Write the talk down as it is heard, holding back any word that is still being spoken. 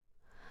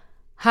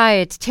Hi,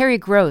 it's Terry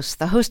Gross,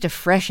 the host of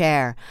Fresh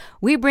Air.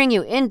 We bring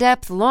you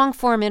in-depth,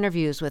 long-form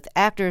interviews with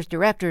actors,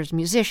 directors,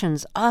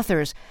 musicians,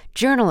 authors,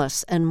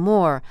 journalists, and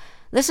more.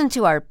 Listen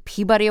to our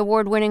Peabody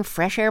Award-winning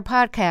Fresh Air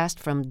podcast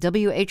from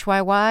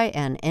WHYY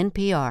and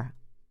NPR.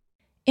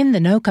 In the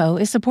NoCo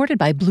is supported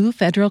by Blue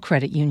Federal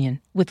Credit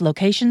Union, with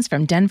locations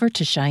from Denver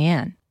to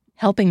Cheyenne,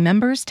 helping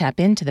members tap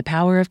into the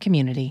power of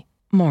community.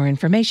 More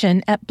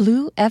information at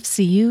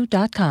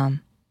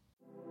bluefcu.com.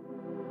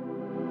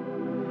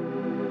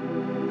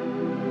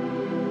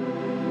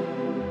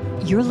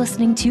 You're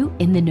listening to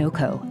In the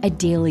NoCo, a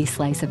daily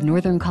slice of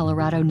Northern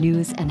Colorado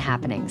news and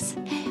happenings.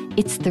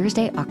 It's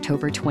Thursday,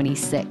 October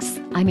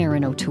 26th. I'm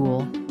Erin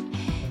O'Toole.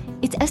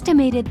 It's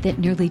estimated that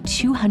nearly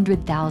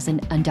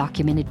 200,000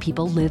 undocumented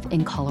people live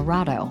in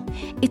Colorado.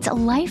 It's a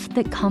life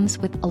that comes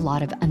with a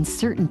lot of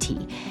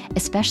uncertainty,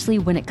 especially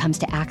when it comes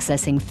to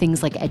accessing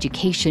things like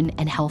education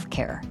and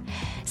healthcare.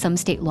 Some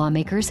state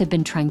lawmakers have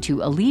been trying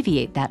to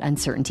alleviate that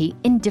uncertainty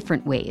in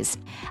different ways.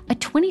 A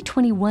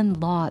 2021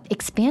 law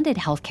expanded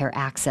healthcare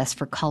access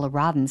for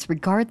Coloradans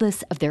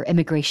regardless of their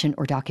immigration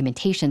or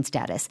documentation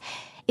status.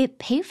 It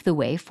paved the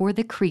way for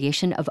the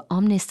creation of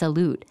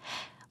Uninsured.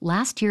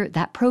 Last year,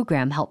 that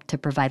program helped to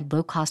provide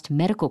low-cost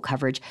medical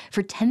coverage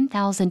for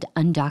 10,000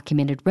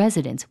 undocumented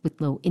residents with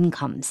low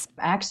incomes.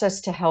 Access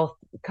to health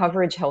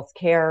coverage, health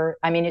care,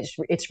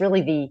 it's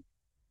really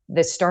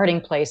the starting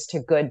place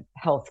to good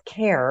health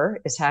care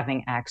is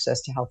having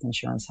access to health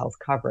insurance, health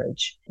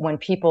coverage. When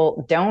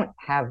people don't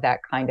have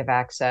that kind of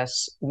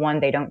access, one,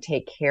 they don't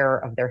take care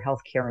of their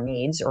health care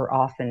needs, or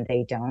often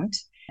they don't.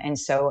 And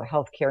so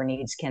health care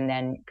needs can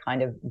then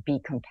kind of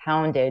be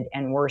compounded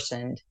and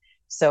worsened.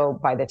 So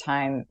by the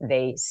time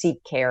they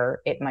seek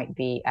care, it might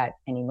be at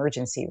an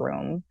emergency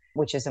room,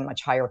 which is a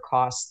much higher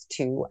cost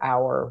to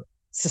our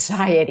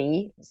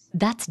society.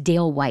 That's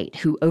Dale White,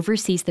 who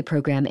oversees the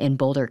program in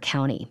Boulder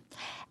County.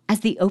 As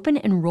the open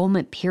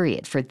enrollment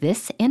period for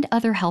this and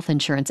other health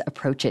insurance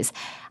approaches,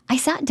 I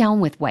sat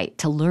down with White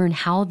to learn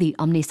how the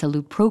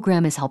Uninsured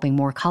program is helping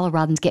more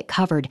Coloradans get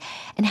covered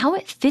and how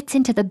it fits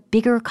into the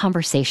bigger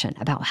conversation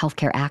about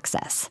healthcare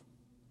access.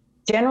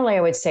 Generally,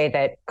 I would say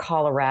that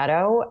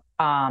Colorado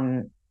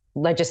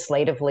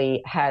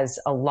legislatively has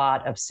a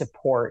lot of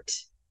support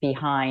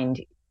behind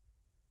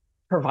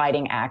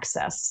providing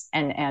access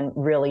and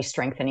really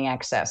strengthening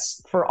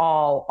access for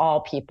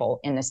all people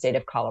in the state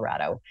of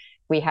Colorado.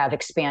 We have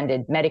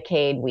expanded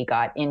Medicaid. We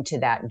got into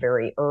that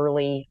very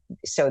early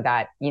so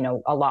that,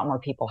 a lot more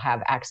people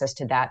have access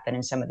to that than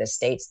in some of the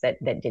states that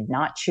did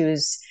not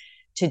choose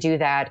to do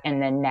that.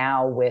 And then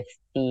now with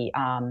the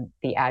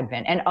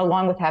advent, and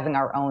along with having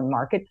our own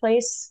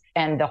marketplace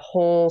and the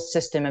whole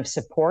system of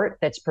support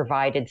that's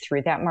provided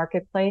through that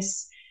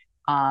marketplace,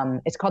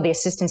 it's called the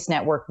Assistance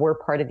Network. We're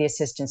part of the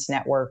Assistance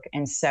Network.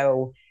 And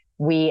so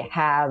we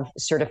have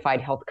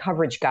certified health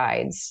coverage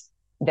guides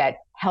that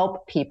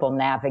help people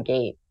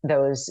navigate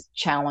those the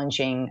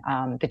challenging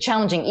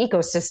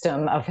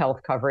ecosystem of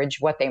health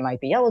coverage, what they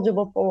might be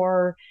eligible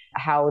for,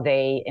 how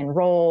they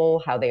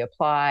enroll, how they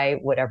apply,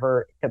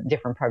 whatever the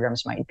different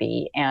programs might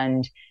be.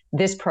 And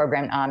this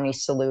program,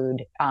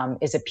 Uninsured,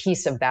 is a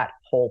piece of that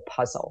whole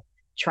puzzle,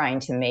 trying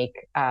to make,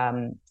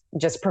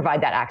 just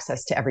provide that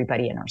access to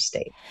everybody in our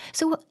state.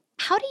 So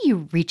how do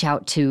you reach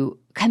out to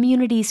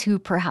communities who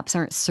perhaps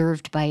aren't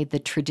served by the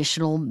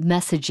traditional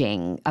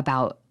messaging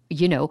about,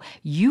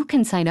 you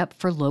can sign up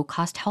for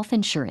low-cost health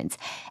insurance,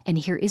 and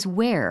here is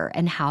where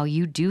and how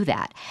you do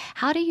that?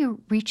 How do you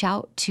reach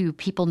out to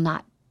people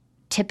not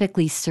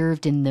typically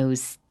served in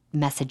those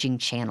messaging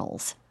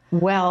channels?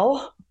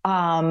 Well,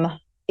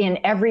 in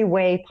every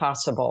way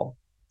possible.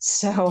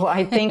 So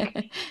I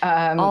think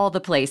all the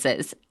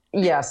places.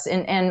 Yes,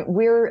 and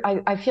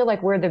I feel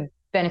like we're the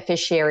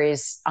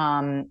beneficiaries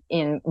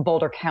in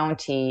Boulder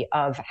County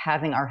of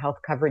having our health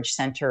coverage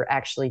center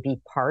actually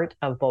be part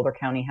of Boulder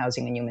County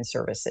Housing and Human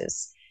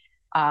Services,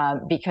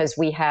 because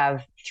we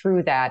have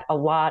through that a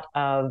lot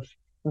of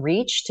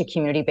reach to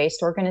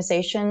community-based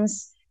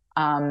organizations.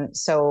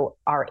 So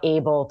are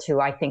able to,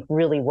 I think,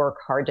 really work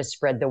hard to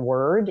spread the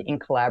word in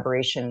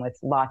collaboration with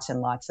lots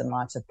and lots and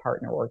lots of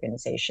partner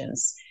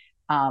organizations,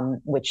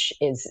 which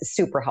is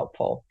super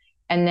helpful.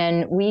 And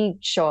then we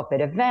show up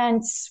at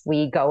events.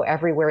 We go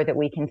everywhere that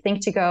we can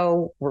think to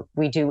go.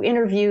 We do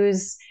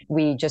interviews.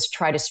 We just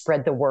try to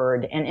spread the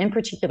word. And in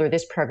particular,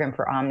 this program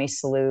for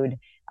Uninsured,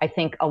 I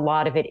think a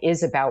lot of it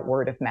is about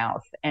word of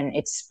mouth, and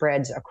it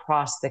spreads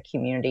across the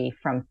community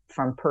from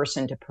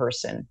person to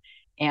person.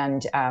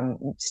 And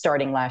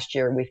starting last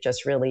year, we've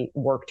just really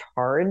worked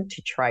hard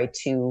to try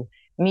to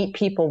meet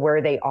people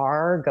where they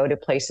are, go to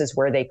places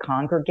where they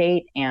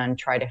congregate, and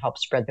try to help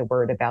spread the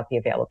word about the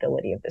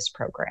availability of this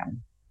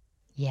program.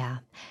 Yeah.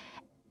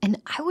 And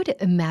I would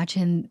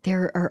imagine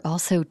there are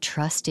also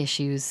trust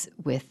issues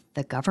with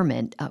the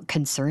government,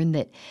 concern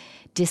that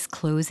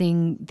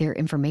disclosing their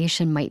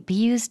information might be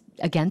used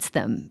against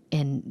them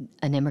in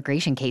an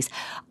immigration case.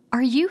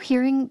 Are you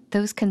hearing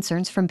those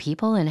concerns from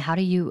people, and how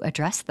do you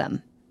address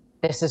them?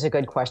 This is a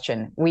good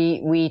question.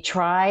 We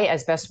try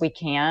as best we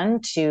can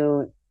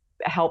to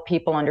help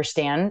people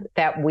understand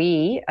that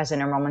we, as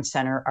an enrollment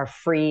center, are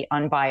free,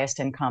 unbiased,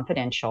 and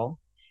confidential,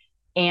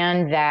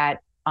 and that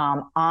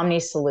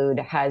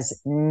OmniSalud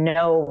has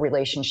no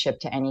relationship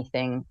to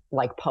anything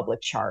like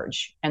public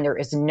charge. And there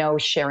is no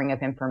sharing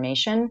of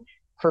information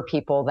for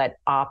people that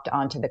opt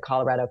onto the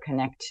Colorado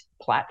Connect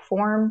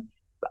platform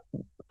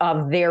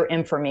of their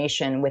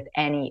information with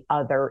any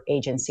other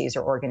agencies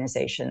or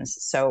organizations.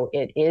 So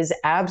it is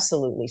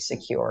absolutely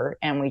secure,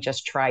 and we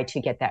just try to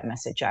get that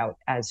message out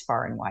as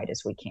far and wide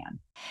as we can.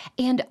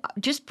 And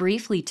just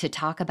briefly to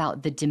talk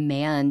about the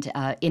demand,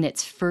 in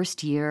its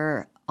first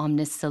year,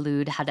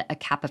 UndocumentedSalud had a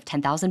cap of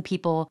 10,000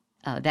 people.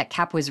 That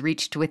cap was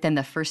reached within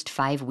the first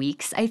 5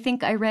 weeks, I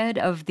think I read,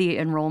 of the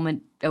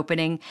enrollment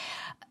opening.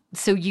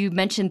 So you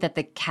mentioned that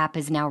the cap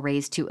is now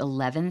raised to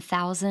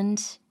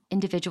 11,000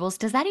 individuals.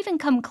 Does that even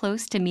come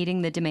close to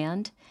meeting the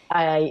demand?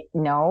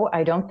 No,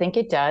 I don't think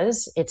it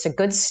does. It's a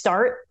good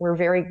start. We're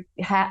very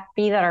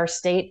happy that our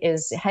state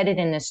is headed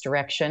in this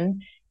direction.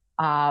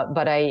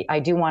 But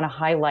I do want to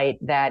highlight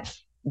that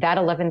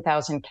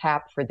 11,000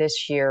 cap for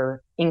this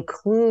year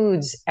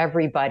includes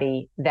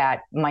everybody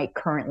that might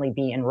currently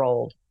be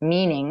enrolled,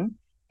 meaning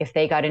if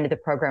they got into the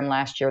program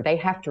last year, they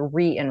have to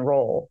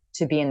re-enroll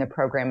to be in the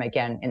program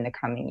again in the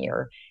coming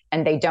year.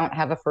 And they don't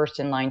have a first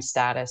in line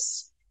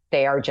status.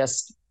 They are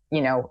just,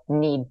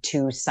 need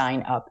to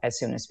sign up as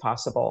soon as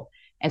possible.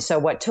 And so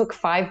what took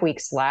 5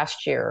 weeks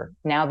last year,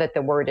 now that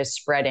the word is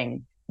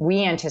spreading,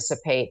 we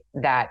anticipate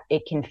that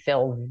it can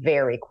fill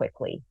very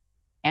quickly.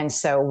 And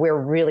so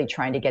we're really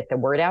trying to get the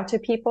word out to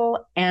people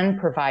and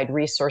provide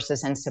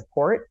resources and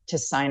support to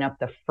sign up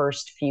the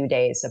first few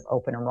days of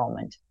open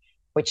enrollment,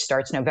 which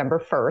starts November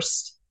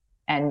 1st.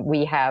 And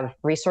we have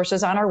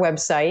resources on our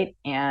website,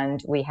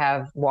 and we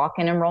have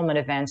walk-in enrollment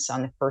events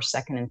on the 1st,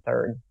 2nd, and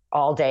 3rd,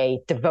 all day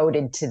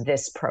devoted to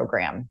this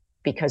program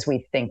because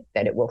we think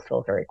that it will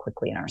fill very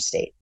quickly in our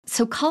state.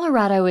 So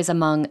Colorado is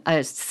among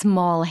a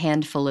small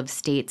handful of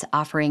states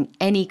offering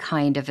any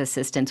kind of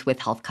assistance with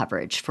health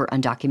coverage for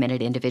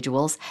undocumented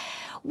individuals.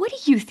 What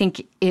do you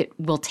think it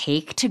will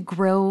take to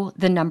grow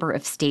the number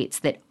of states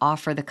that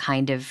offer the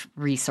kind of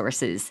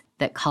resources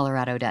that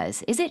Colorado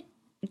does? Is it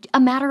a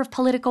matter of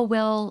political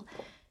will?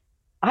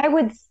 I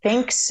would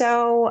think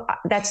so.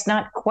 That's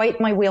not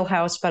quite my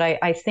wheelhouse, but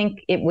I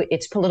think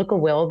it's political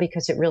will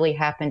because it really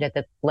happened at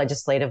the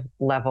legislative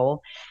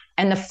level.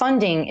 And the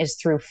funding is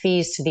through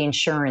fees to the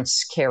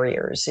insurance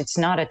carriers. It's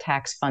not a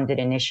tax-funded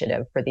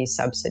initiative for these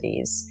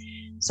subsidies.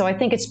 So I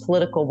think it's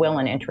political will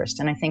and interest.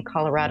 And I think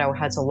Colorado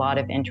has a lot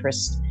of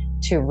interest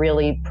to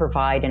really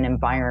provide an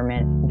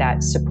environment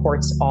that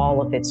supports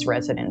all of its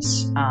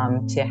residents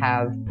to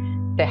have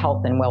the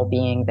health and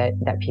well-being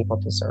that people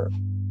deserve.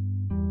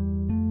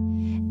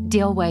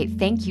 Dale White,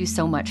 thank you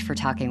so much for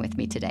talking with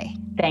me today.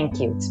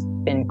 Thank you. It's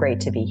been great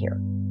to be here.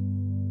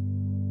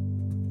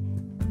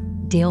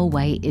 Dale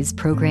White is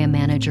program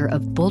manager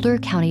of Boulder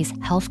County's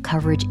Health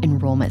Coverage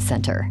Enrollment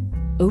Center.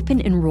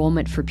 Open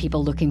enrollment for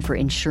people looking for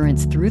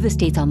insurance through the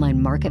state's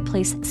online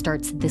marketplace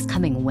starts this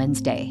coming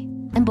Wednesday.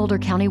 And Boulder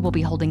County will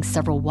be holding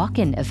several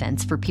walk-in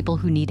events for people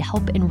who need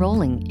help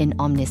enrolling in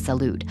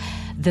UndocumentedSalud.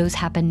 Those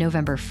happen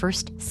November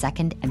 1st,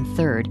 2nd, and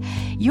 3rd.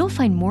 You'll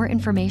find more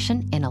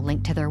information and a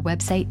link to their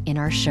website in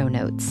our show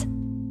notes.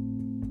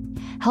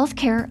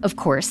 Healthcare, of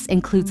course,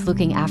 includes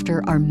looking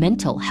after our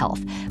mental health,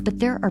 but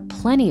there are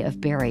plenty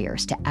of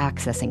barriers to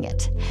accessing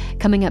it.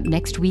 Coming up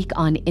next week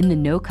on In the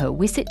NoCo,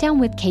 we sit down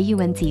with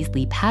KUNC's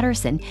Lee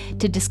Patterson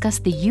to discuss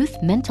the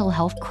youth mental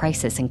health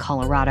crisis in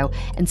Colorado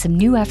and some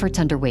new efforts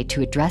underway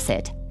to address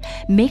it.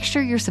 Make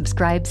sure you're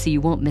subscribed so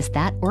you won't miss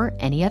that or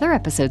any other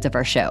episodes of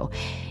our show.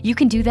 You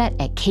can do that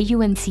at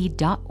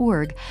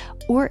kunc.org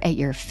or at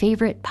your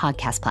favorite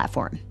podcast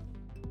platform.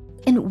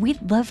 And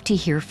we'd love to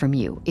hear from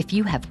you if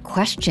you have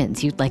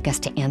questions you'd like us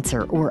to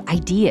answer or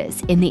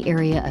ideas in the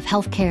area of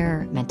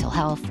healthcare, mental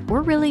health,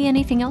 or really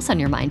anything else on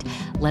your mind.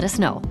 Let us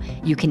know.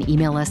 You can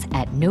email us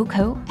at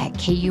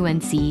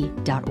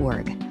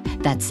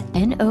noco@kunc.org. That's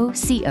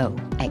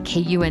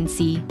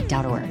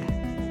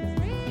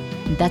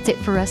noco@kunc.org. That's it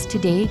for us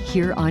today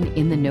here on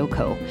In the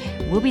NoCo.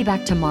 We'll be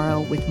back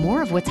tomorrow with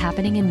more of what's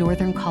happening in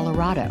northern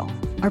Colorado.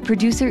 Our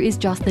producer is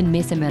Jocelyn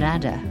Mesa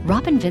Miranda.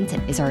 Robin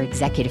Vincent is our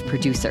executive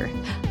producer.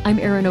 I'm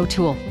Erin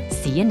O'Toole.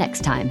 See you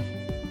next time.